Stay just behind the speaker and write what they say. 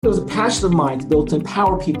It was a passion of mine to be able to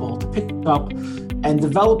empower people to pick up and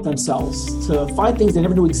develop themselves, to find things they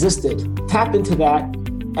never knew existed, tap into that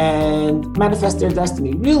and manifest their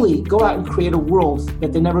destiny. Really go out and create a world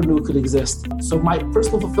that they never knew could exist. So my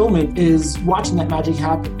personal fulfillment is watching that magic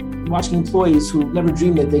happen, watching employees who never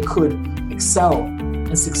dreamed that they could excel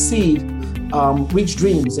and succeed, reach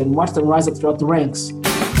dreams, and watch them rise up throughout the ranks.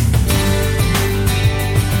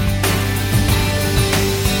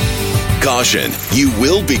 Caution, you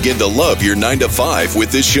will begin to love your 9-to-5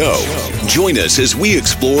 with this show. Join us as we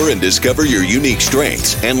explore and discover your unique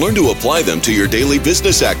strengths and learn to apply them to your daily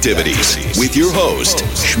business activities with your host,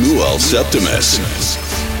 Shmuel Septimus.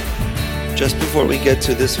 Just before we get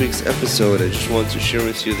to this week's episode, I just want to share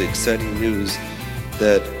with you the exciting news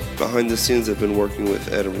that behind the scenes I've been working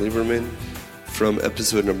with Adam Lieberman from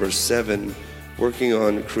episode number 7, working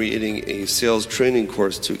on creating a sales training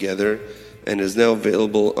course together, and is now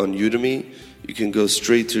available on Udemy. You can go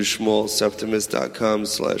straight to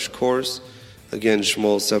shmuelseptimus.com/course. Again,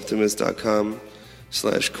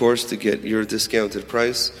 shmuelseptimus.com/course to get your discounted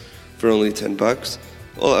price for only $10.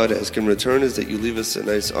 All I would ask in return is that you leave us a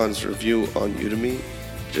nice honest review on Udemy,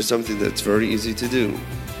 which is something that's very easy to do.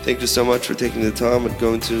 Thank you so much for taking the time and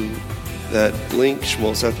going to that link,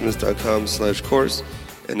 shmuelseptimus.com/course.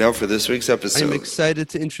 And now for this week's episode. I'm excited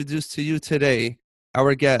to introduce to you today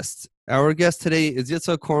our guest. Our guest today is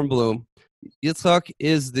Yitzchok Kornblau. Yitzchok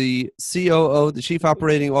is the COO, the Chief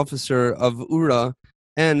Operating Officer of URA,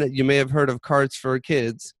 and you may have heard of Cards for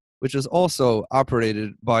Kids, which is also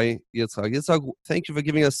operated by Yitzchok. Yitzchok, thank you for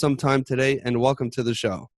giving us some time today, and welcome to the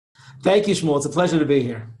show. Thank you, Shmuel. It's a pleasure to be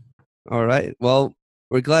here. All right. Well,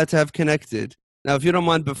 we're glad to have connected. Now, if you don't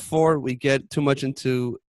mind, before we get too much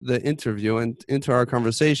into the interview and into our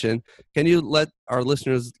conversation, can you let our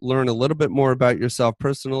listeners learn a little bit more about yourself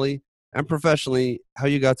personally and professionally, how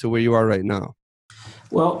you got to where you are right now?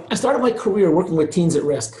 Well, I started my career working with teens at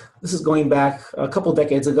risk. This is going back a couple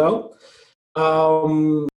decades ago.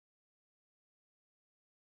 It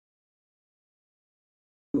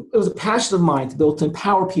was a passion of mine to be able to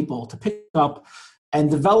empower people to pick up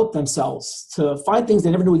and develop themselves, to find things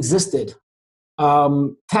they never knew existed,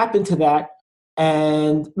 tap into that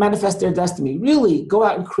and manifest their destiny. Really go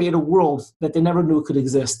out and create a world that they never knew could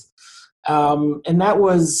exist. And that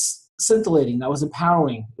was scintillating. That was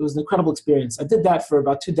empowering. It was an incredible experience. I did that for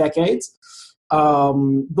about 2 decades,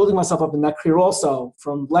 building myself up in that career also,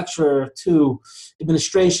 from lecturer to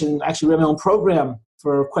administration. Actually ran my own program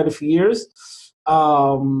for quite a few years.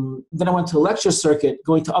 Then I went to a lecture circuit,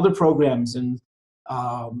 going to other programs and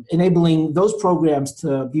enabling those programs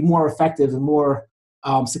to be more effective and more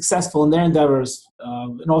successful in their endeavors,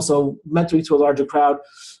 and also mentoring to a larger crowd.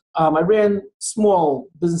 I ran small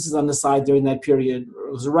businesses on the side during that period. I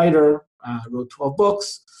was a writer, wrote 12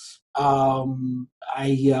 books. I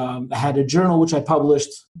had a journal which I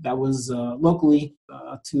published that was locally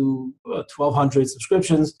to 1,200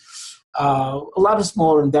 subscriptions. A lot of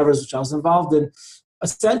smaller endeavors which I was involved in.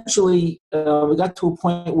 Essentially, we got to a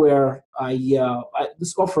point where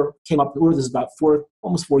this offer came up. This is about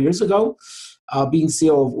almost 4 years ago, being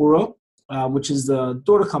CEO of URA, which is the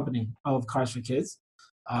daughter company of Cards for Kids.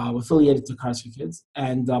 Affiliated to Cards for Kids,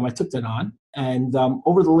 and I took that on. And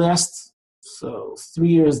over the last 3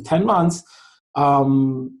 years, 10 months,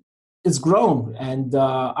 it's grown. And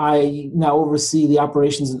I now oversee the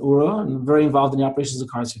operations in URA, and I'm very involved in the operations of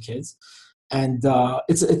Cards for Kids. And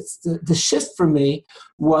it's the shift for me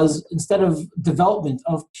was, instead of development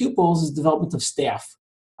of pupils, is development of staff.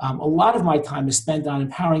 A lot of my time is spent on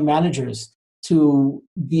empowering managers to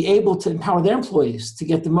be able to empower their employees to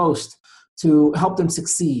get the most, to help them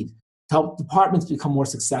succeed, to help departments become more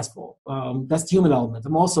successful. That's the human element.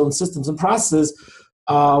 I'm also in systems and processes.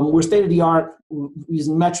 We're state-of-the-art,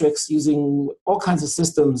 using metrics, using all kinds of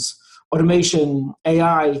systems, automation,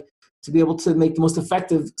 AI, to be able to make the most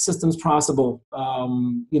effective systems possible.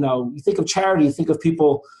 You think of charity, you think of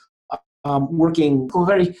people working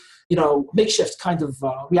very, makeshift kind of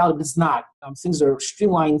reality, but it's not. Things are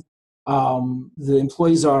streamlined. The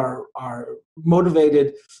employees are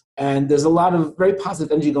motivated, and there's a lot of very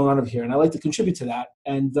positive energy going on over here, and I like to contribute to that.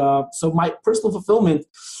 And so my personal fulfillment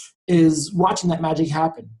is watching that magic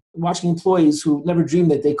happen, watching employees who never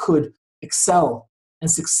dreamed that they could excel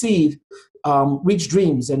and succeed, reach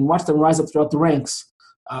dreams, and watch them rise up throughout the ranks.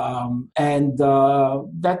 It's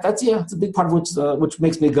a big part of which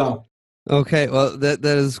makes me go. Okay, well, that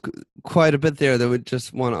is quite a bit there that we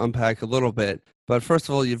just want to unpack a little bit. But first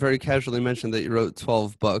of all, you very casually mentioned that you wrote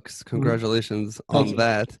 12 books. Congratulations on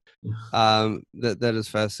that. That is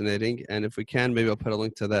fascinating. And if we can, maybe I'll put a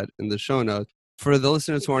link to that in the show notes. for the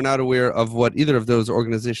listeners who are not aware of what either of those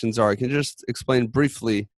organizations are, can you just explain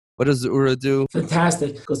briefly what does the URA do?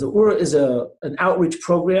 Fantastic, because the URA is an outreach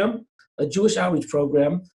program, a Jewish outreach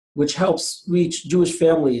program, which helps reach Jewish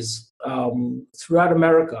families throughout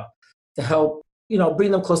America to help,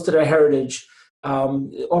 bring them close to their heritage,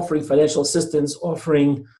 offering financial assistance,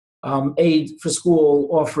 offering aid for school,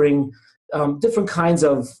 offering different kinds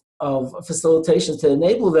of facilitations to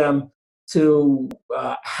enable them to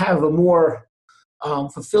have a more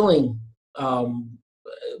fulfilling,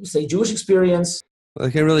 say, Jewish experience. Well,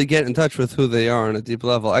 they can really get in touch with who they are on a deep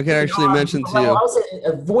level. I can actually mention to you. I would say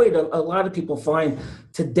avoid a lot of people find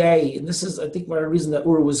today, and this is, I think, one reason that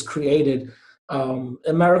URA was created.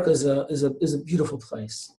 America is a beautiful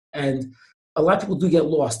place, and a lot of people do get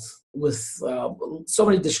lost with so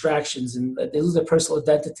many distractions, and they lose their personal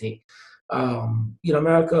identity.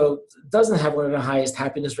 America doesn't have one of the highest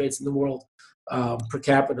happiness rates in the world per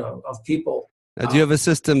capita of people. Do you have a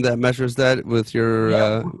system that measures that with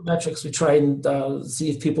your metrics? We try and see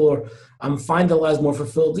if people find their lives more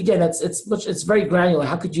fulfilled. Again, it's very granular.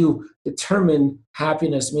 How could you determine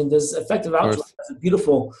happiness? I mean, there's effective altruism. That's a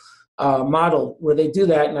beautiful model where they do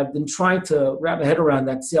that, and I've been trying to wrap my head around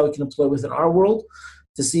that, to see how we can employ within our world,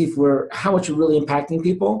 to see if how much we're really impacting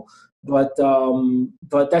people. But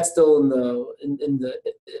that's still in the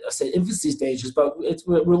say infancy stages. But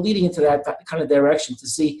we're leading into that kind of direction to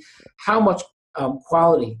see how much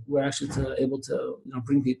quality we're actually able to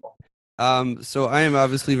bring people. So I am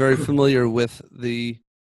obviously very familiar with with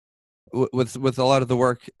a lot of the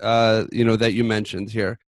work that you mentioned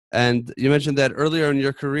here, and you mentioned that earlier in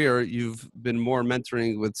your career you've been more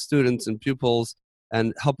mentoring with students and pupils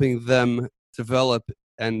and helping them develop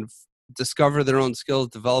and discover their own skills,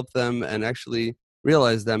 develop them, and actually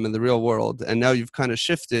realize them in the real world. And now you've kind of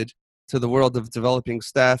shifted to the world of developing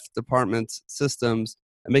staff, departments, systems,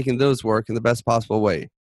 and making those work in the best possible way.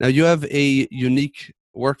 Now, you have a unique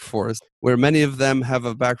workforce where many of them have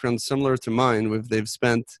a background similar to mine, where they've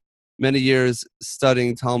spent many years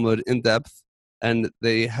studying Talmud in depth, and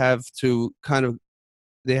they have to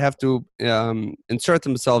insert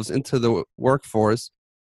themselves into the workforce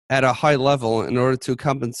at a high level in order to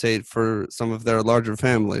compensate for some of their larger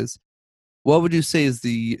families. What would you say is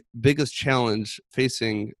the biggest challenge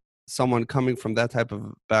facing someone coming from that type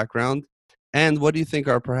of background? And what do you think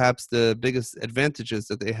are perhaps the biggest advantages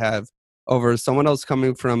that they have over someone else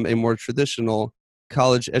coming from a more traditional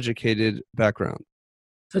college-educated background?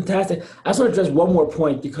 Fantastic. I just want to address one more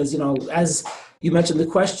point because, as you mentioned the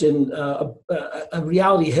question, a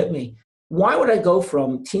reality hit me. Why would I go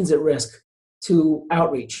from teens at risk to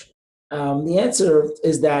outreach? The answer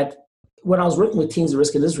is that when I was working with teens at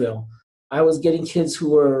risk in Israel, I was getting kids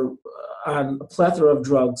who were on a plethora of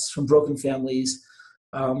drugs from broken families,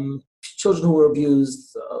 children who were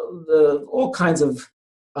abused, all kinds of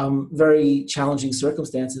very challenging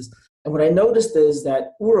circumstances. And what I noticed is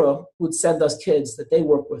that URA would send us kids that they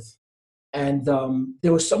work with, and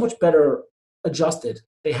they were so much better adjusted.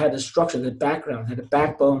 They had a structure, they had background, had a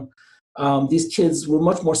backbone. These kids were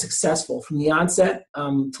much more successful from the onset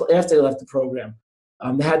till after they left the program.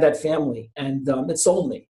 They had that family, and it sold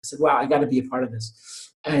me. I said, wow, I got to be a part of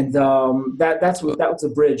this. And that was a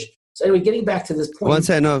bridge. So anyway, getting back to this point. One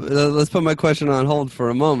second, no, let's put my question on hold for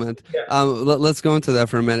a moment. Yeah. Let's go into that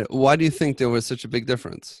for a minute. Why do you think there was such a big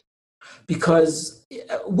difference? Because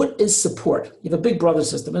what is support? You have a big brother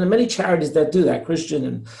system, and there are many charities that do that, Christian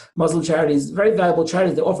and Muslim charities, very valuable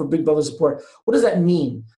charities that offer big brother support. What does that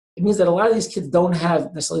mean? It means that a lot of these kids don't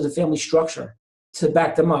have necessarily the family structure to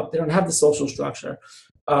back them up. They don't have the social structure.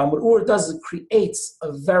 What URA does is it creates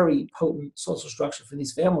a very potent social structure for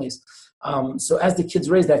these families. So as the kids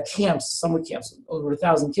raise that camps, summer camps, over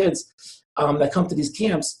 1,000 kids that come to these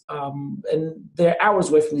camps, and they're hours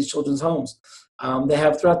away from these children's homes. They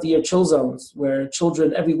have throughout the year chill zones where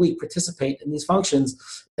children every week participate in these functions.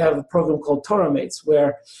 They have a program called Torah Mates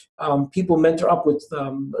where people mentor up with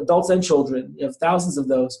adults and children. You have thousands of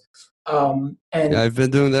those. And I've been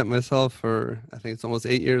doing that myself for, I think it's almost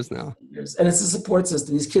 8 years now. And it's a support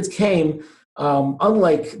system. These kids came,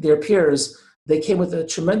 unlike their peers, they came with a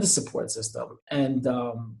tremendous support system. And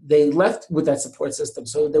they left with that support system.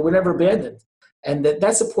 So they were never abandoned. And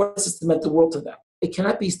that support system meant the world to them. It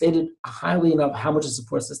cannot be stated highly enough how much a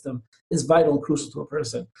support system is vital and crucial to a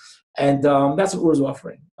person. And that's what we're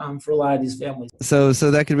offering for a lot of these families. So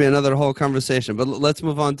that could be another whole conversation. But let's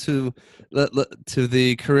move on to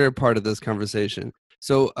the career part of this conversation.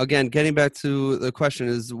 So again, getting back to the question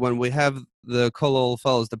is when we have the Kolol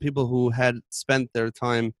fellows, the people who had spent their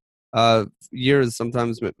time, years,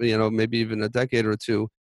 sometimes maybe even a decade or two,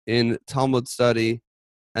 in Talmud study,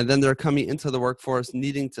 and then they're coming into the workforce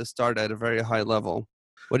needing to start at a very high level.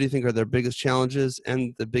 What do you think are their biggest challenges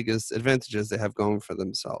and the biggest advantages they have going for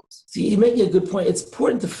themselves? See, you're making a good point. It's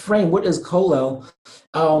important to frame what is kollel.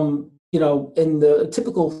 In the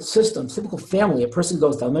typical system, typical family, a person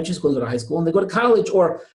goes to elementary school, they go to high school, and they go to college,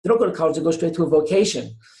 or they don't go to college, they go straight to a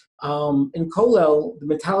vocation. In kollel, the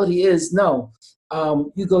mentality is, no,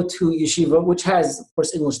 you go to yeshiva, which has, of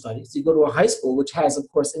course, English studies. You go to a high school, which has, of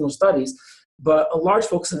course, English studies, but a large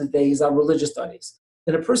focus of the day is on religious studies.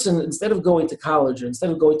 Then a person, instead of going to college, or instead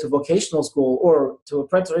of going to vocational school, or to a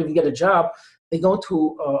apprentice, or even get a job, they go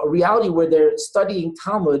to a reality where they're studying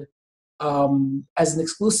Talmud as an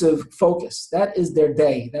exclusive focus. That is their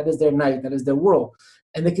day, that is their night, that is their world.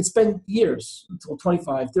 And they can spend years, until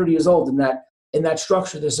 25, 30 years old, in that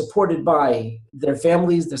structure. They're supported by their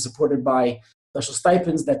families, they're supported by special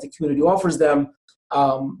stipends that the community offers them.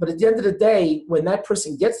 But at the end of the day, when that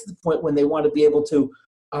person gets to the point when they want to be able to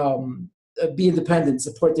be independent,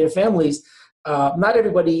 support their families, not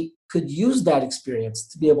everybody could use that experience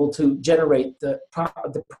to be able to generate the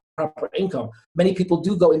proper income. Many people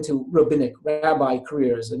do go into rabbinic, rabbi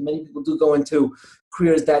careers, and many people do go into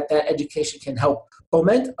careers that education can help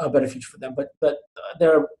foment a better future for them. But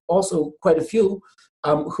there are also quite a few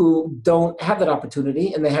who don't have that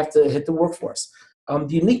opportunity, and they have to hit the workforce. The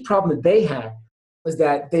unique problem that they have is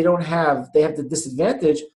that they have the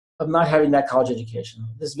disadvantage of not having that college education,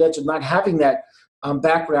 the disadvantage of not having that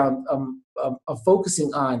background of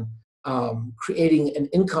focusing on creating an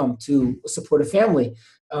income to support a family.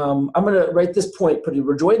 I'm going to write this point, put a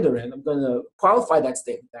rejoinder in. I'm going to qualify that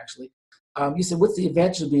statement, actually. You said, what's the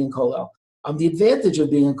advantage of being in kollel? The advantage of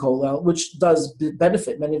being in kollel, which does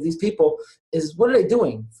benefit many of these people, is what are they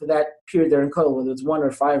doing for that period they're in kollel, whether it's 1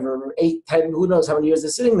 or 5 or 8, 10, who knows how many years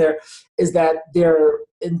they're sitting there, is that they're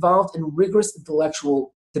involved in rigorous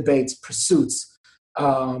intellectual debates, pursuits.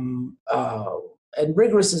 And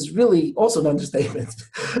rigorous is really also an understatement.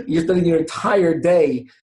 You're spending your entire day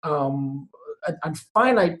on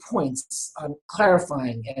finite points, on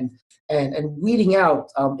clarifying and weeding out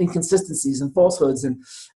inconsistencies and falsehoods. And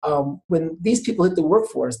when these people hit the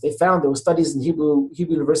workforce, they found there were studies in Hebrew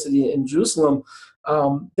University in Jerusalem.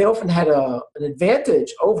 They often had an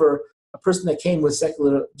advantage over a person that came with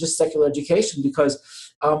secular education, because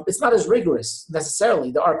it's not as rigorous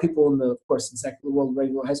necessarily. There are people of course, in secular world,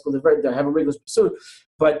 regular high school, they have a rigorous pursuit.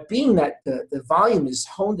 But being that the volume is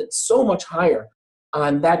honed at so much higher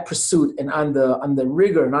on that pursuit and on the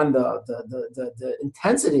rigor and on the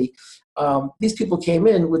intensity, these people came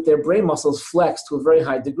in with their brain muscles flexed to a very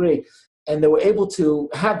high degree, and they were able to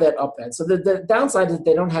have that upend. So the downside is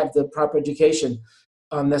they don't have the proper education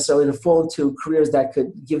necessarily to fall into careers that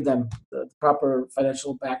could give them the proper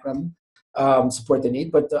financial background support they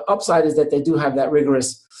need. But the upside is that they do have that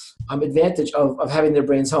rigorous advantage of having their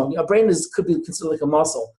brains honed. A brain could be considered like a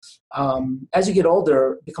muscle. As you get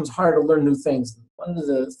older, it becomes harder to learn new things. One of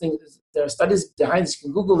the things, there are studies behind this, you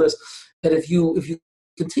can Google this, that if you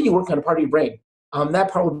continue working on a part of your brain,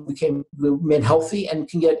 that part will remain healthy and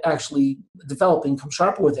can get actually develop and become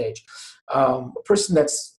sharper with age. A person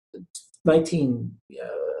that's 19,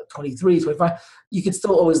 23, 25, you can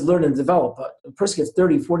still always learn and develop. But a person gets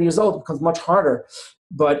 30, 40 years old, it becomes much harder.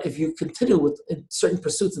 But if you continue with certain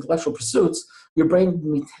pursuits, intellectual pursuits, your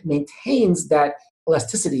brain maintains that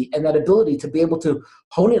elasticity and that ability to be able to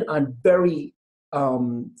hone it on very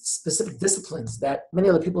specific disciplines that many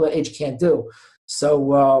other people that age can't do.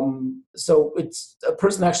 So it's a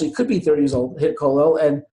person actually could be 30 years old, hit kollel,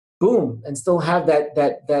 and boom, and still have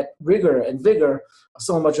that rigor and vigor of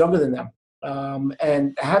someone much younger than them,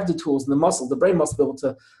 and have the tools and the muscle, the brain muscle, to be able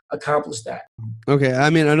to accomplish that. Okay, I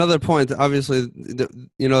mean, another point, obviously,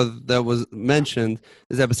 that was mentioned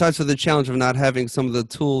is that besides for the challenge of not having some of the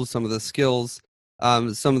tools, some of the skills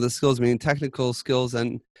meaning technical skills,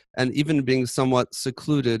 and even being somewhat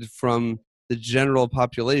secluded from the general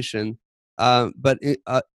population. But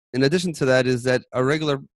in addition to that, is that a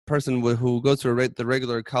regular person who goes through the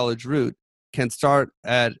regular college route can start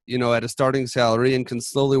at a starting salary and can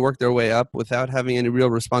slowly work their way up without having any real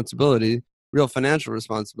financial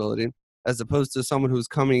responsibility, as opposed to someone who's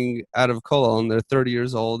coming out of kollel and they're 30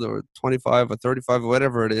 years old or 25 or 35 or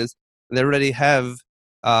whatever it is, and they already have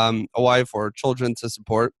a wife or children to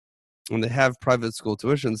support, and they have private school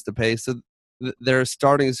tuitions to pay. So their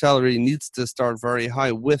starting salary needs to start very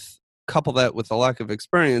high. Couple that with a lack of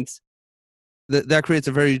experience, that creates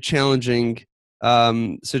a very challenging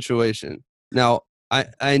situation. Now,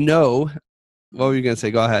 I know, what were you going to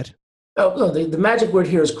say? Go ahead. Oh, no, the magic word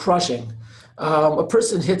here is crushing. A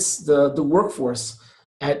person hits the workforce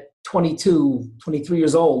at 22, 23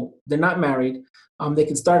 years old. They're not married. They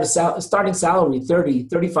can start starting salary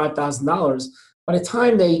 $35,000. By the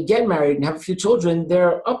time they get married and have a few children,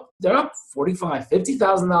 they're up $45,000,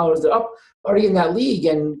 $50,000. They're up already in that league.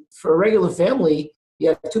 And for a regular family, you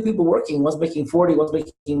have two people working, one's making 40, both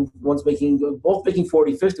making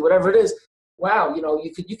 40, 50, whatever it is. Wow,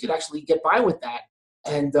 you could actually get by with that.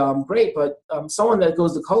 And great, but someone that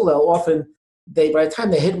goes to Kollel, often by the time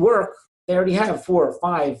they hit work, they already have 4 or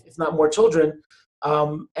 5, if not more children.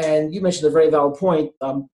 And you mentioned a very valid point.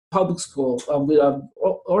 Public school,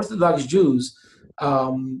 Orthodox Jews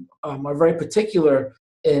are very particular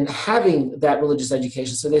in having that religious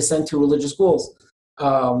education, so they send to religious schools,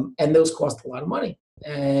 and those cost a lot of money.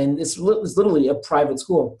 And it's literally a private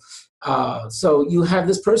school. So you have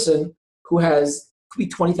this person who could be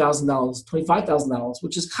 $20,000, $25,000,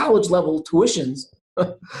 which is college level tuitions.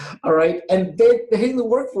 All right, and they're hitting the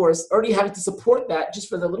workforce, already having to support that just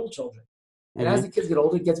for their little children. And as the kids get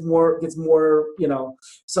older, it gets more.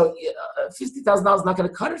 So $50,000 is not going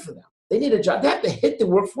to cut it for them. They need a job. They have to hit the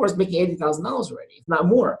workforce making $80,000 already, if not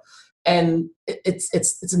more. And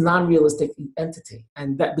it's a non-realistic entity.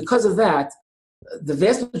 And that because of that, the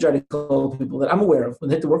vast majority of people that I'm aware of, when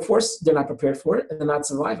they hit the workforce, they're not prepared for it and they're not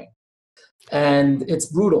surviving. And it's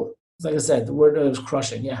brutal. Like I said, the word is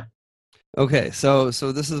crushing. Yeah. Okay, so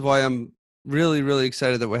this is why I'm really, really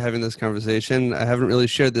excited that we're having this conversation. I haven't really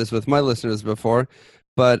shared this with my listeners before,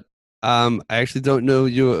 but I actually don't know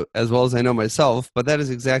you as well as I know myself, but that is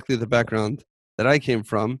exactly the background that I came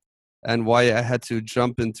from and why I had to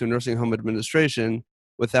jump into nursing home administration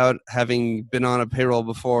without having been on a payroll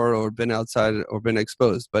before or been outside or been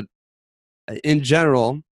exposed. But in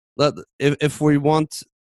general, if we want,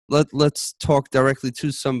 let's talk directly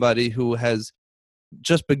to somebody who has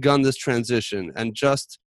just begun this transition and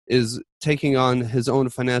just is taking on his own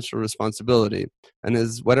financial responsibility and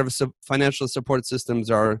his whatever financial support systems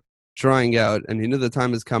are drying out, and he knew the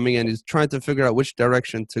time is coming and he's trying to figure out which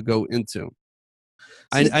direction to go into.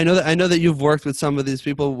 I know that you've worked with some of these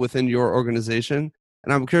people within your organization,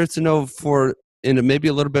 and I'm curious to know maybe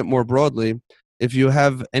a little bit more broadly, if you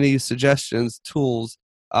have any suggestions, tools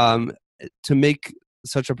to make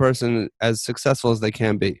such a person as successful as they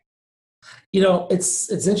can be.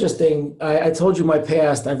 It's interesting. I told you my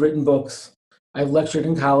past. I've written books. I've lectured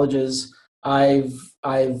in colleges. I've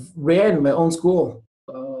ran my own school,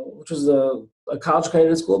 which was a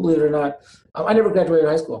college-accredited school, believe it or not. I never graduated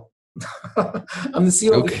high school. I'm the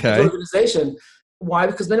CEO of the organization. Why?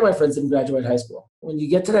 Because many of my friends didn't graduate high school. When you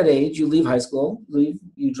get to that age, you leave high school,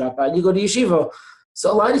 you drop out, and you go to yeshiva.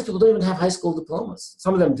 So a lot of these people don't even have high school diplomas.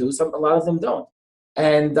 Some of them do. A lot of them don't.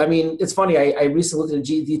 And I mean, it's funny. I recently looked at a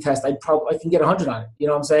GED test. I can get 100 on it. You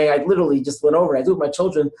know what I'm saying? I literally just went over it. I do it with my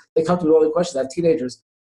children. They come to me with all the questions. I have teenagers.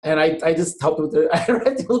 And I just helped them with I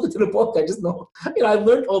read to look into the book. I just know, I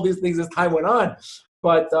learned all these things as time went on.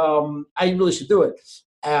 But I really should do it.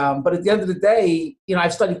 But at the end of the day,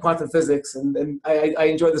 I've studied quantum physics and I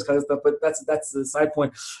enjoy this kind of stuff, but that's the side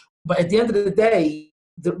point. But at the end of the day,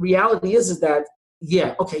 the reality is that,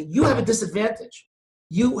 yeah, okay, you have a disadvantage.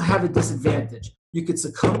 You have a disadvantage. You could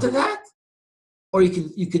succumb to that, or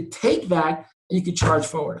you could take that and you could charge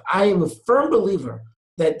forward. I am a firm believer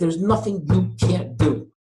that there's nothing you can't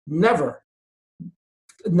do. Never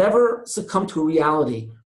succumb to a reality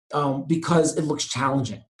because it looks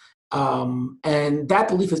challenging. And that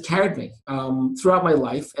belief has carried me throughout my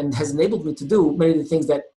life and has enabled me to do many of the things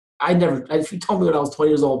that if you told me when I was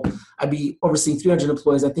 20 years old, I'd be overseeing 300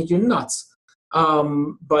 employees, I think you're nuts.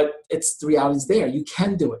 But the reality is there. You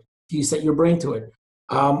can do it if you set your brain to it.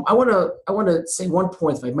 I want to say one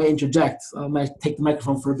point, if I may interject. I might take the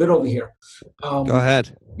microphone for a bit over here. Go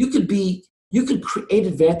ahead. You could create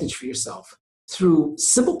advantage for yourself through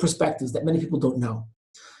simple perspectives that many people don't know.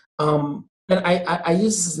 And I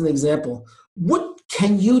use this as an example. What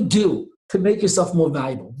can you do to make yourself more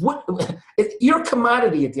valuable? You're a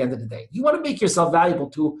commodity at the end of the day. You want to make yourself valuable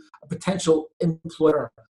to a potential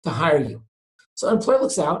employer to hire you. So an employer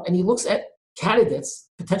looks out and he looks at candidates,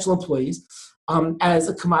 potential employees, as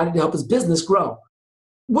a commodity to help his business grow.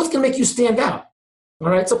 What's going to make you stand out? All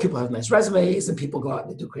right, so people have nice resumes and people go out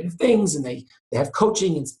and they do creative things and they have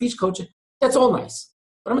coaching and speech coaching. That's all nice.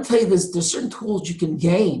 But I'm going to tell you there's certain tools you can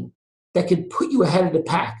gain that could put you ahead of the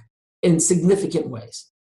pack in significant ways.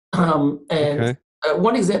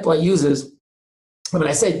 One example I use is, when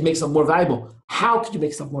I say make yourself more valuable, how could you make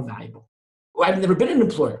yourself more valuable? Well, I've never been an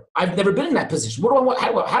employer. I've never been in that position. What do I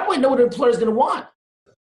want? How do I know what an employer is going to want?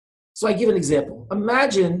 So I give an example.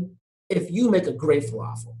 Imagine if you make a great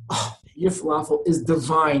falafel. Oh, your falafel is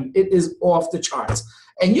divine. It is off the charts.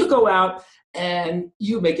 And you go out and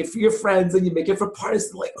you make it for your friends and you make it for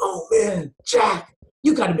parties. They're like, oh man, Jack,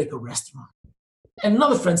 you got to make a restaurant. And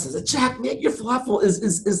another friend says, Jack, man, your falafel is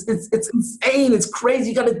it's insane. It's crazy.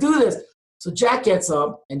 You got to do this. So Jack gets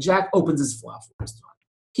up and Jack opens his falafel restaurant.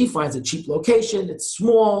 He finds a cheap location. It's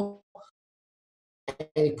small.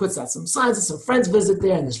 And he puts out some signs and some friends visit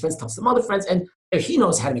there and his friends tell some other friends. And he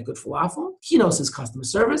knows how to make good falafel. He knows his customer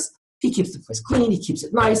service. He keeps the place clean. He keeps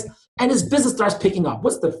it nice. And his business starts picking up.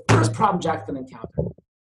 What's the first problem Jack's going to encounter?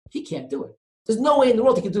 He can't do it. There's no way in the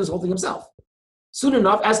world he can do this whole thing himself. Soon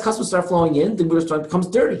enough, as customers start flowing in, the restaurant becomes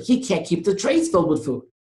dirty. He can't keep the trays filled with food.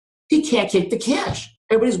 He can't keep the cash.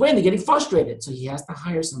 Everybody's waiting. They're getting frustrated. So he has to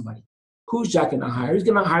hire somebody. Who's Jack going to hire? He's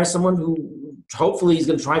going to hire someone who hopefully he's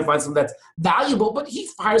going to try and find something that's valuable, but he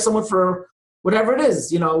hires someone for whatever it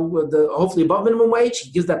is, hopefully above minimum wage.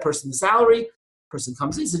 He gives that person the salary. Person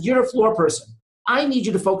comes in. He says, you're a floor person. I need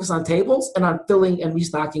you to focus on tables and on filling and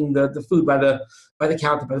restocking the food by the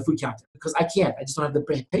counter, by the food counter, because I can't. I just don't have the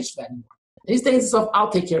patience for that anymore. And he's thinking to himself, I'll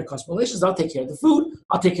take care of customer relations. I'll take care of the food.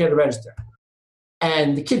 I'll take care of the register.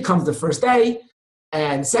 And the kid comes the first day,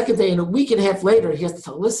 and the second day, and a week and a half later, he has to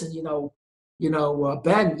tell, listen, Ben,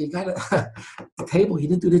 you got the table. He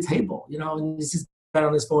didn't do the table, and he's just Ben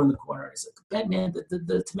on his phone in the corner. He said, Ben, man,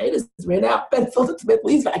 the tomatoes ran out. Ben, fill the tomato,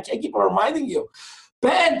 please. I can't keep on reminding you.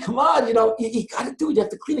 Ben, come on, you got to do it. You have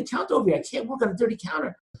to clean the counter over here. I can't work on a dirty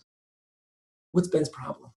counter. What's Ben's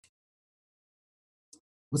problem?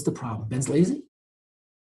 What's the problem? Ben's lazy?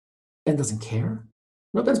 Ben doesn't care?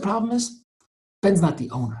 You know what Ben's problem is? Ben's not the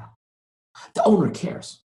owner. The owner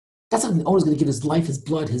cares. That's how the owner's going to give his life, his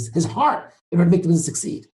blood, his heart in order to make the business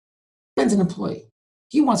succeed. Ben's an employee.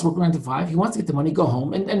 He wants to work 9 to 5. He wants to get the money, go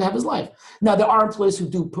home, and have his life. Now, there are employees who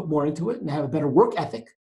do put more into it and have a better work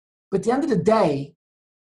ethic. But at the end of the day,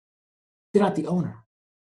 they're not the owner.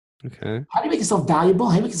 Okay. How do you make yourself valuable?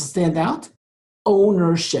 How do you make yourself stand out?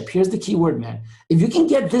 Ownership. Here's the key word, man. If you can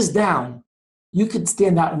get this down, you can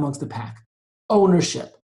stand out amongst the pack.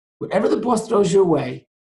 Ownership. Whatever the boss throws your way,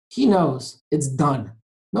 he knows it's done.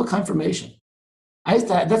 No confirmation.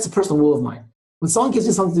 That's a personal rule of mine. When someone gives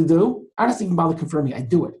me something to do, I don't even bother confirming. I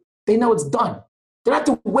do it. They know it's done. They don't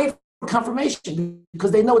have to wait for confirmation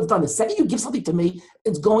because they know it's done. The second you give something to me,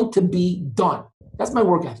 it's going to be done. That's my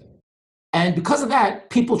work ethic. And because of that,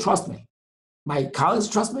 people trust me. My colleagues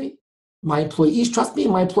trust me. My employees trust me,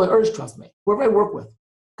 and my employers trust me, whoever I work with,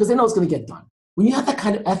 because they know it's going to get done. When you have that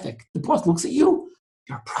kind of ethic, the boss looks at you,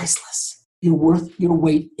 you're priceless. You're worth your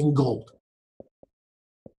weight in gold.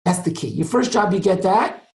 That's the key. Your first job, you get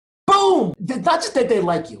that, boom! Not just that they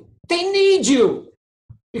like you, they need you.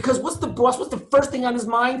 Because what's the boss? What's the first thing on his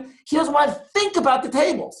mind? He doesn't want to think about the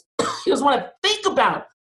tables. He doesn't want to think about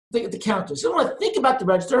the counters. He doesn't want to think about the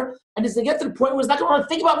register, and he's going to get to the point where he's not going to want to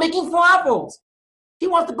think about making falafels. He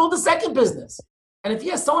wants to build a second business. And if he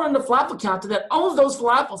has someone on the falafel counter that owns those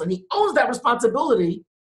falafels and he owns that responsibility,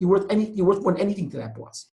 you're worth more than anything to that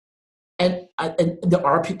boss. And there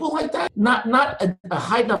are people like that, not a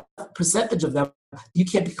high enough percentage of them. You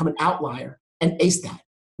can't become an outlier and ace that.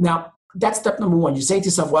 Now, that's step number one. You're saying to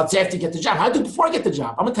yourself, well, it's after you get the job. How do I do before I get the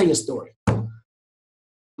job? I'm going to tell you a story.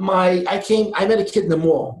 I met a kid in the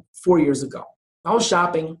mall 4 years ago. I was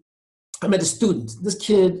shopping. I met a student. This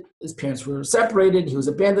kid, his parents were separated. He was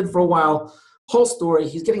abandoned for a while. Whole story.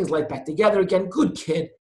 He's getting his life back together again. Good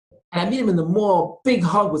kid. And I meet him in the mall. Big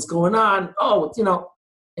hug. What's going on? Oh,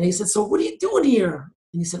 And he said, so what are you doing here?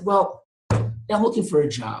 And he said, well, I'm looking for a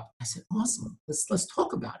job. I said, awesome. Let's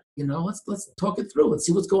talk about it. Let's talk it through. Let's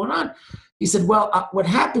see what's going on. He said, well, what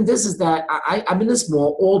happened is that I'm in this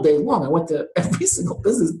mall all day long. I went to every single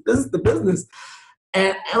business to business,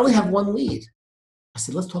 and I only have one lead. I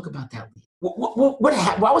said, let's talk about that lead.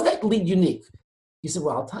 Why was that lead unique? He said,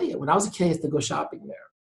 well, I'll tell you. When I was a kid, I used to go shopping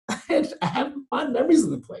there. And I have fond memories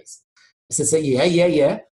of the place. I said,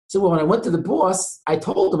 yeah. So when I went to the boss, I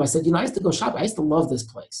told him, I said, I used to go shopping. I used to love this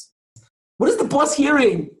place. What is the boss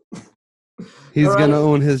hearing? He's going to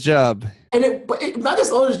own his job. And not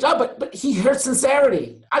just own his job, but he heard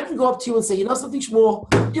sincerity. I can go up to you and say, something,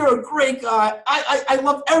 Shmuel, you're a great guy. I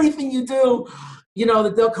love everything you do.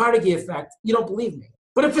 The Dale Carnegie effect. You don't believe me.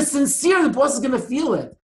 But if it's sincere, the boss is going to feel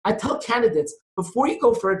it. I tell candidates, before you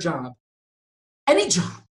go for a job, any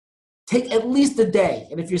job, take at least a day.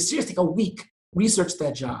 And if you're serious, take a week. Research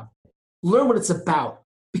that job. Learn what it's about.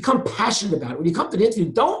 Become passionate about it. When you come to the interview,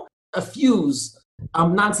 don't effuse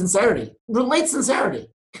non-sincerity. Relate sincerity.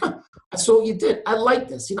 That's what you did. I like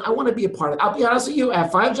this. I want to be a part of it. I'll be honest with you. I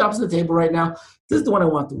have 5 jobs on the table right now. This is the one I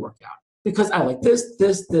want to work out because I like this.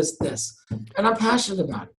 And I'm passionate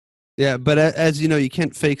about it. Yeah, but as you know, you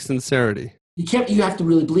can't fake sincerity. You have to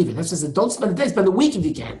really believe it. That's just don't spend a day, spend a week if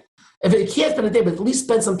you can. If you can't spend a day, but at least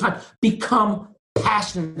spend some time. Become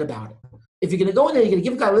passionate about it. If you're going to go in there, you're going to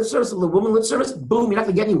give a guy lip service, a woman lip service, boom, you're not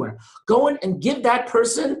going to get anywhere. Go in and give that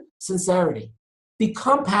person sincerity.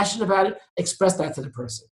 Become passionate about it. Express that to the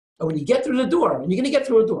person. And when you get through the door, and you're going to get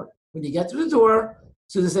through a door, when you get through the door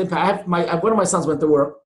to the same path, one of my sons went to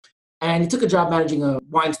work, and he took a job managing a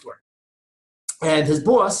wine store. And his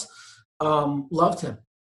boss loved him.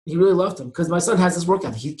 He really loved him because my son has this work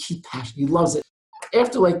ethic. He's passionate. He loves it.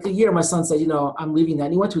 After like a year, my son said, I'm leaving that.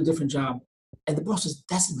 And he went to a different job. And the boss was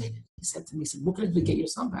decimated. He said to me, what can I do to get your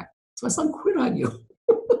son back? So my son quit on you.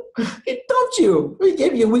 He dumped you. He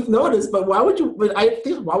gave you a week notice, but why would you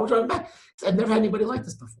run back? I've never had anybody like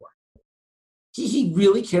this before. He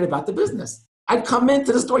really cared about the business. I'd come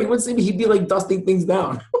into the store, he wouldn't see me, he'd be like dusting things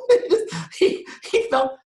down. he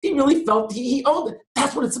really felt he owned it.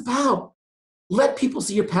 That's what it's about. Let people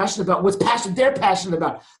see you're passionate about what's they're passionate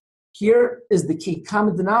about. Here is the key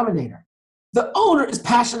common denominator. The owner is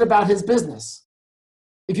passionate about his business.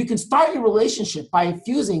 If you can start your relationship by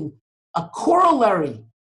infusing a corollary,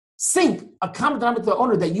 a common denominator to the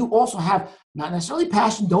owner that you also have, not necessarily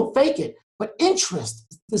passion, don't fake it, but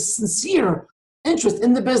interest, the sincere interest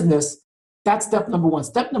in the business, that's step number one.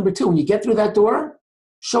 Step number two, when you get through that door,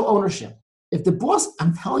 show ownership. If the boss,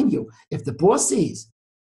 I'm telling you, if the boss sees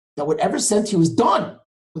that whatever's sent to you is done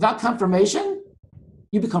without confirmation,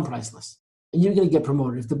 you become priceless. And you're going to get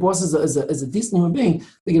promoted. If the boss is a decent human being,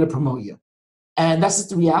 they're going to promote you. And that's just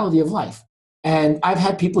the reality of life. And I've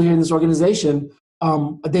had people here in this organization,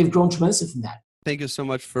 they've grown tremendously from that. Thank you so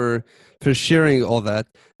much for sharing all that.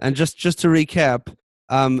 And just to recap,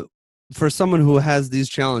 for someone who has these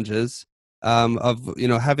challenges of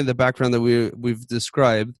having the background that we've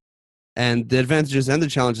described, and the advantages and the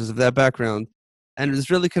challenges of that background, and this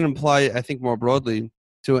really can apply, I think, more broadly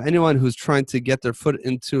to anyone who's trying to get their foot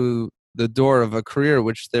into the door of a career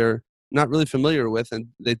which they're not really familiar with and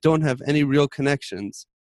they don't have any real connections.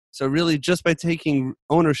 So really, just by taking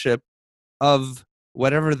ownership of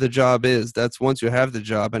whatever the job is, that's once you have the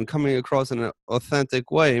job, and coming across in an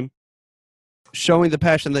authentic way, showing the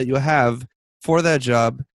passion that you have for that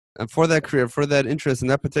job and for that career, for that interest in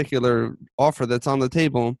that particular offer that's on the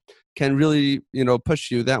table, can really,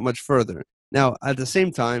 push you that much further. Now, at the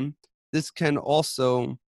same time, this can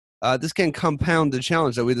also compound the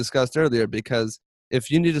challenge that we discussed earlier, because if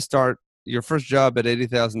you need to start your first job at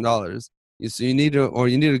 $80,000, so you need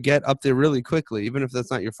to get up there really quickly, even if that's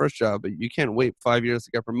not your first job, but you can't wait 5 years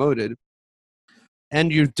to get promoted,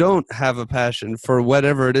 and you don't have a passion for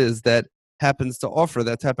whatever it is that happens to offer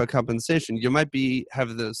that type of compensation. You might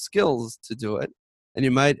have the skills to do it, and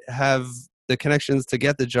you might have the connections to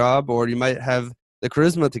get the job, or you might have the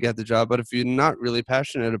charisma to get the job, but if you're not really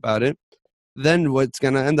passionate about it, then what's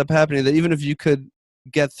going to end up happening, that even if you could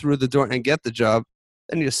get through the door and get the job,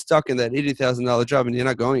 then you're stuck in that $80,000 job and you're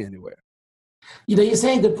not going anywhere. You're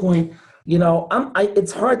saying a good point.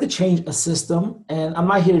 It's hard to change a system, and I'm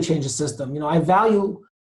not here to change a system. I value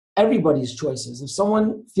everybody's choices. If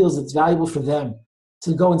someone feels it's valuable for them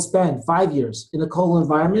to go and spend 5 years in a cold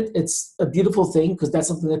environment, it's a beautiful thing because that's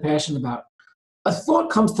something they're passionate about. A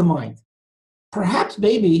thought comes to mind. Perhaps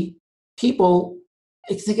maybe people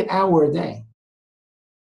take an hour a day.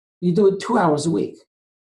 You do it 2 hours a week,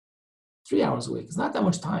 3 hours a week. It's not that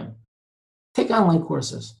much time. Take online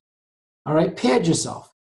courses. All right, pad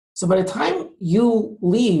yourself. So by the time you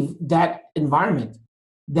leave that environment,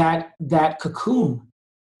 that cocoon,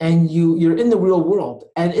 and you're in the real world,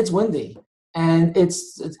 and it's windy, and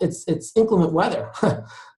it's inclement weather,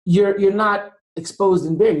 you're not exposed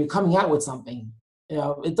and bare. You're coming out with something.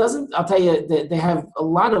 It doesn't. I'll tell you, they have a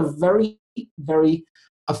lot of very, very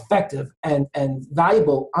effective and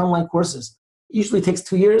valuable online courses. It usually takes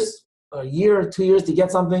 2 years, a year or 2 years to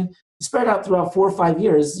get something. You spread out throughout 4 or 5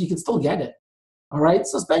 years, you can still get it. All right?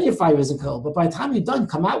 So spend your 5 years in college, but by the time you're done,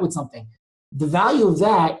 come out with something. The value of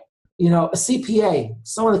that, a CPA,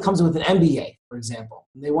 someone that comes in with an MBA, for example,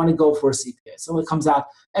 and they want to go for a CPA. Someone that comes out,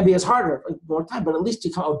 MBA is harder, more time, but at least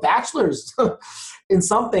you come out with bachelor's in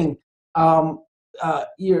something.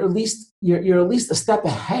 You're at least a step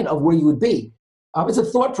ahead of where you would be. It's a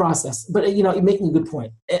thought process, but you're making a good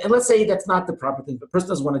point. And let's say that's not the proper thing. The person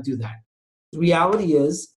doesn't want to do that. The reality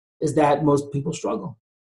is that most people struggle.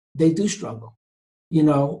 They do struggle,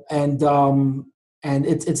 and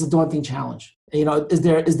it's a daunting challenge. Is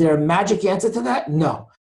there a magic answer to that? No.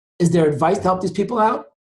 Is there advice to help these people out?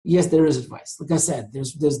 Yes, there is advice. Like I said,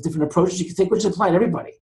 there's different approaches you can take, which apply to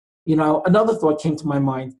everybody. Another thought came to my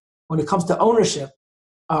mind. When it comes to ownership,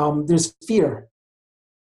 there's fear.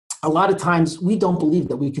 A lot of times we don't believe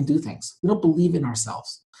that we can do things. We don't believe in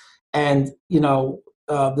ourselves. And,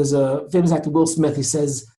 there's a famous actor, Will Smith, he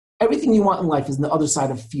says, everything you want in life is on the other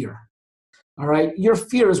side of fear. All right, your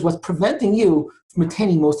fear is what's preventing you from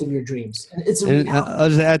attaining most of your dreams. And it's a reality. I'll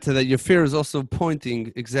just add to that, your fear is also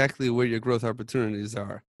pointing exactly where your growth opportunities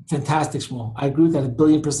are. Fantastic, Shmuel. I agree with that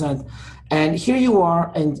 1,000,000,000%. And here you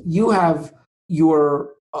are, and you have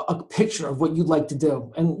a picture of what you'd like to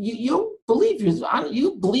do, and you believe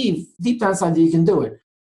deep down inside that you can do it.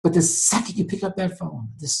 But the second you pick up that phone,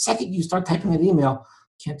 the second you start typing that email,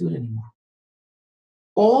 you can't do it anymore.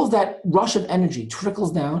 All of that rush of energy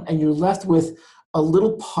trickles down, and you're left with a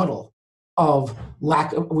little puddle of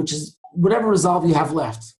lack of, which is whatever resolve you have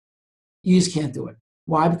left. You just can't do it.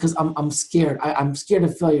 Why? Because I'm scared. I'm scared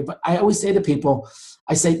of failure. But I always say to people,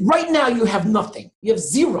 I say, right now you have nothing. You have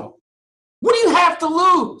zero. What do you have to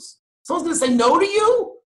lose? Someone's going to say no to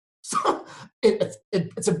you?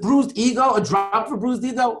 It's a bruised ego, a drop of a bruised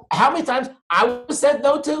ego. How many times I was said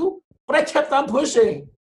no to, but I kept on pushing.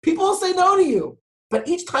 People will say no to you. But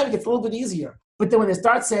each time it gets a little bit easier. But then when they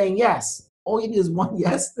start saying yes, all you need is one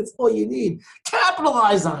yes. That's all you need.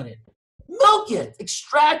 Capitalize on it. Milk it.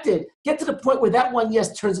 Extract it. Get to the point where that one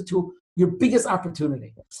yes turns into your biggest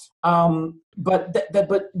opportunity. But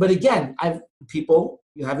again,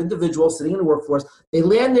 you have individuals sitting in the workforce. They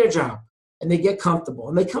land their job and they get comfortable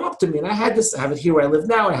and they come up to me. And I have it here where I live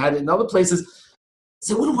now. I had it in other places. I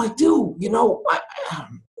said, what do I do? You know,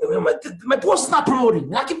 my boss is not promoting,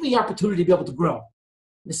 not giving me the opportunity to be able to grow.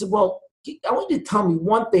 They said, well, I want you to tell me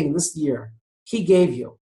one thing this year he gave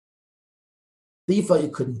you that you felt you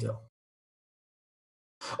couldn't do.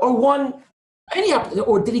 Or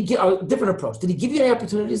did he get a different approach? Did he give you any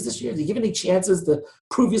opportunities this year? Did he give you any chances to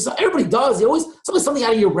prove yourself? Everybody does. He always, something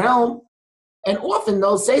out of your realm. And often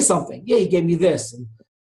they'll say something. Yeah, he gave me this,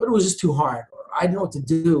 but it was just too hard. Or I didn't know what to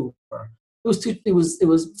do. Or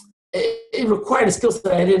it required a skill set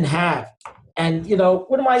that I didn't have. And,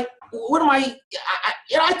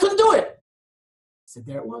 I couldn't do it. I said,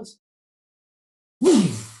 there it was.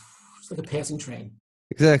 It's like a passing train.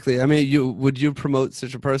 Exactly. I mean, would you promote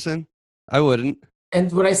such a person? I wouldn't.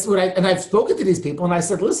 And I've spoken to these people, and I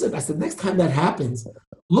said, listen, next time that happens,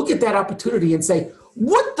 look at that opportunity and say,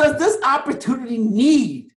 what does this opportunity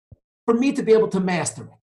need for me to be able to master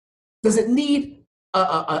it? Does it need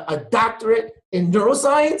a doctorate in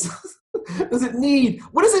neuroscience? What does it need?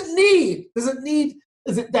 Does it need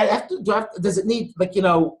like,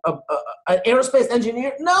 an aerospace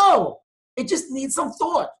engineer? No, it just needs some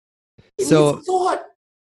thought. It needs some thought.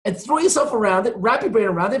 And throw yourself around it, wrap your brain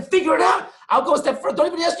around it, figure it out. I'll go a step further. Don't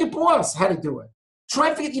even ask your boss how to do it. Try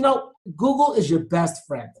and figure, Google is your best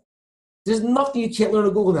friend. There's nothing you can't learn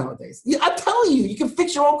on Google nowadays. I'm telling you, you can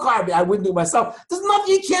fix your own car. I wouldn't do it myself. There's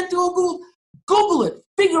nothing you can't do on Google. Google it,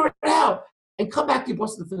 figure it out, and come back to your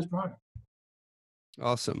boss with the finished product.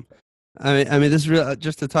 Awesome. I mean, this is real.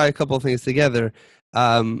 Just to tie a couple of things together.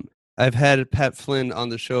 I've had Pat Flynn on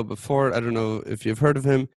the show before. I don't know if you've heard of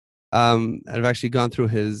him. I've actually gone through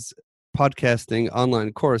his podcasting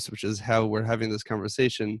online course, which is how we're having this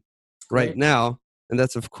conversation right now. And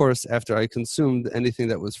that's, of course, after I consumed anything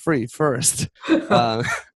that was free first. But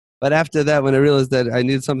after that, when I realized that I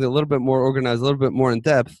needed something a little bit more organized, a little bit more in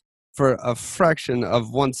depth for a fraction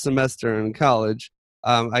of one semester in college,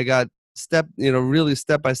 I got really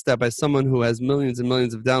step by step by someone who has millions and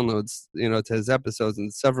millions of downloads, to his episodes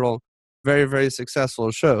and several very, very successful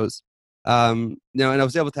shows. And I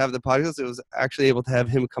was able to have the podcast. I was actually able to have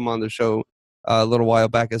him come on the show a little while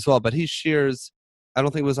back as well. But he shares, I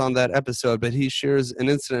don't think it was on that episode, but he shares an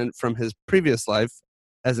incident from his previous life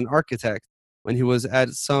as an architect when he was at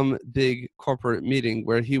some big corporate meeting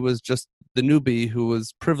where he was just the newbie who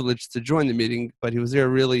was privileged to join the meeting, but he was there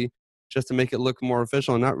really just to make it look more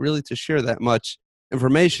official and not really to share that much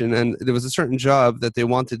information. And there was a certain job that they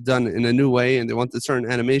wanted done in a new way, and they wanted certain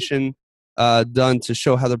animation done to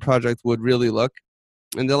show how the project would really look.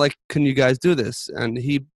 And they're like, can you guys do this? And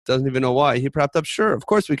he doesn't even know why. He propped up, sure, of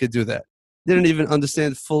course we could do that. Didn't even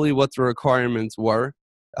understand fully what the requirements were.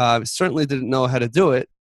 Certainly didn't know how to do it.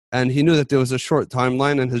 And he knew that there was a short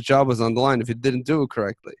timeline and his job was on the line if he didn't do it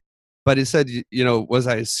correctly. But he said, was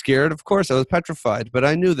I scared? Of course, I was petrified. But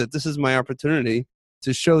I knew that this is my opportunity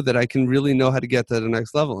to show that I can really know how to get to the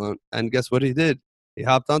next level. And guess what he did? He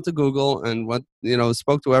hopped onto Google and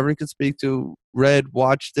spoke to whoever he could speak to, read,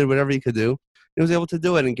 watched, did whatever he could do. He was able to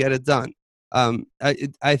do it and get it done.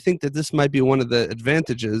 I think that this might be one of the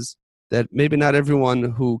advantages that maybe not everyone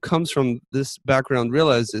who comes from this background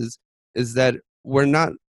realizes, is that we're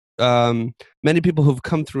not, many people who've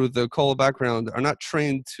come through the Kola background are not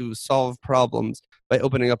trained to solve problems by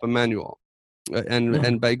opening up a manual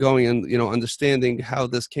and by going and, understanding how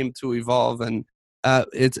this came to evolve. And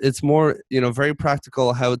it's more, very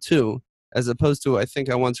practical how to, as opposed to, I think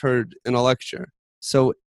I once heard in a lecture.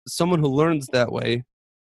 So someone who learns that way,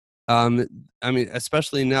 I mean,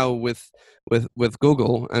 especially now with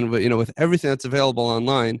Google and with everything that's available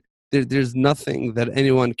online, there's nothing that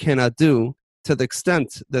anyone cannot do to the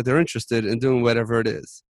extent that they're interested in doing whatever it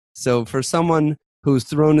is. So for someone who's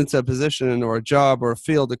thrown into a position or a job or a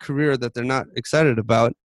field, a career that they're not excited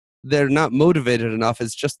about, they're not motivated enough.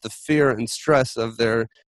 It's just the fear and stress of their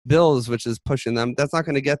bills which is pushing them. That's not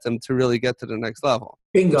going to get them to really get to the next level.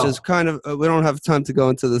 Bingo. Which is kind of, we don't have time to go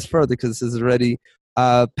into this further because this is already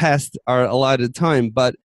past our allotted time.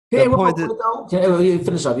 But hey, the point is, can you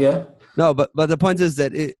finish up? Yeah. No, but the point is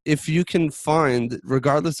that if you can find,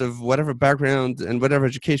 regardless of whatever background and whatever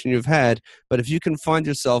education you've had, but if you can find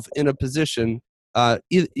yourself in a position,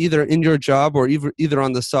 either in your job or either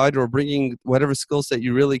on the side, or bringing whatever skill set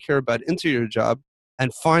you really care about into your job,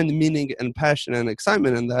 and find meaning and passion and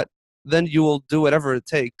excitement in that, then you will do whatever it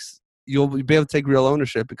takes. You'll be able to take real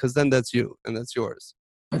ownership, because then that's you and that's yours.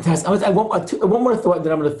 Fantastic. One more thought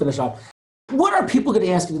that I'm going to finish off. What are people going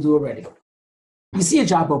to ask you to do already? You see a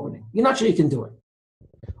job opening. You're not sure you can do it.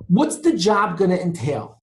 What's the job going to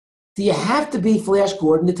entail? Do you have to be Flash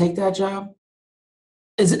Gordon to take that job?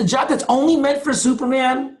 Is it a job that's only meant for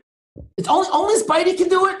Superman? It's only Spidey can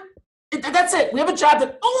do it? That's it. We have a job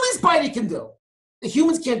that only Spidey can do. The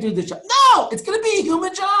humans can't do this job. No, it's going to be a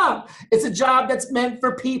human job. It's a job that's meant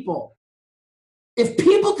for people. If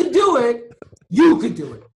people could do it, you could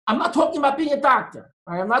do it. I'm not talking about being a doctor.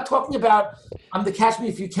 Right? I'm not talking about I'm the catch me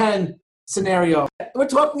if you can scenario. We're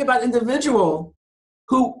talking about individual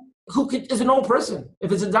who is a normal person.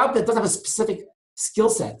 If it's a job that doesn't have a specific skill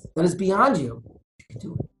set that is beyond you, you can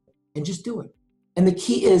do it. And just do it. And the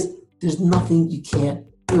key is there's nothing you can't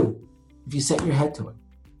do if you set your head to it.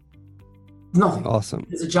 Nothing. Awesome.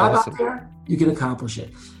 There's a job out there, you can accomplish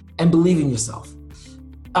it. And believe in yourself.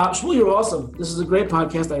 Shmuel, you're awesome. This is a great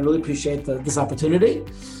podcast. I really appreciate this opportunity.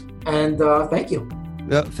 And thank you.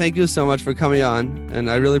 Yeah, thank you so much for coming on, and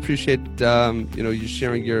I really appreciate you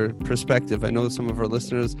sharing your perspective. I know some of our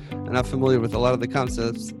listeners are not familiar with a lot of the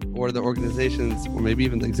concepts or the organizations, or maybe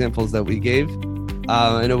even the examples that we gave.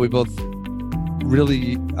 I know we both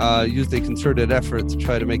really used a concerted effort to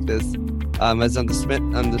try to make this as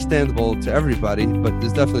understandable to everybody, but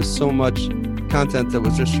there's definitely so much content that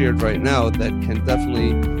was just shared right now that can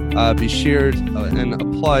definitely be shared and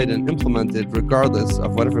applied and implemented regardless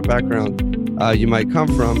of whatever background you might come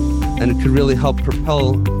from, and it could really help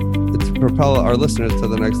propel our listeners to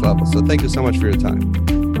the next level. So thank you so much for your time.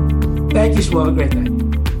 Thank you, Shmuel. Have a great day.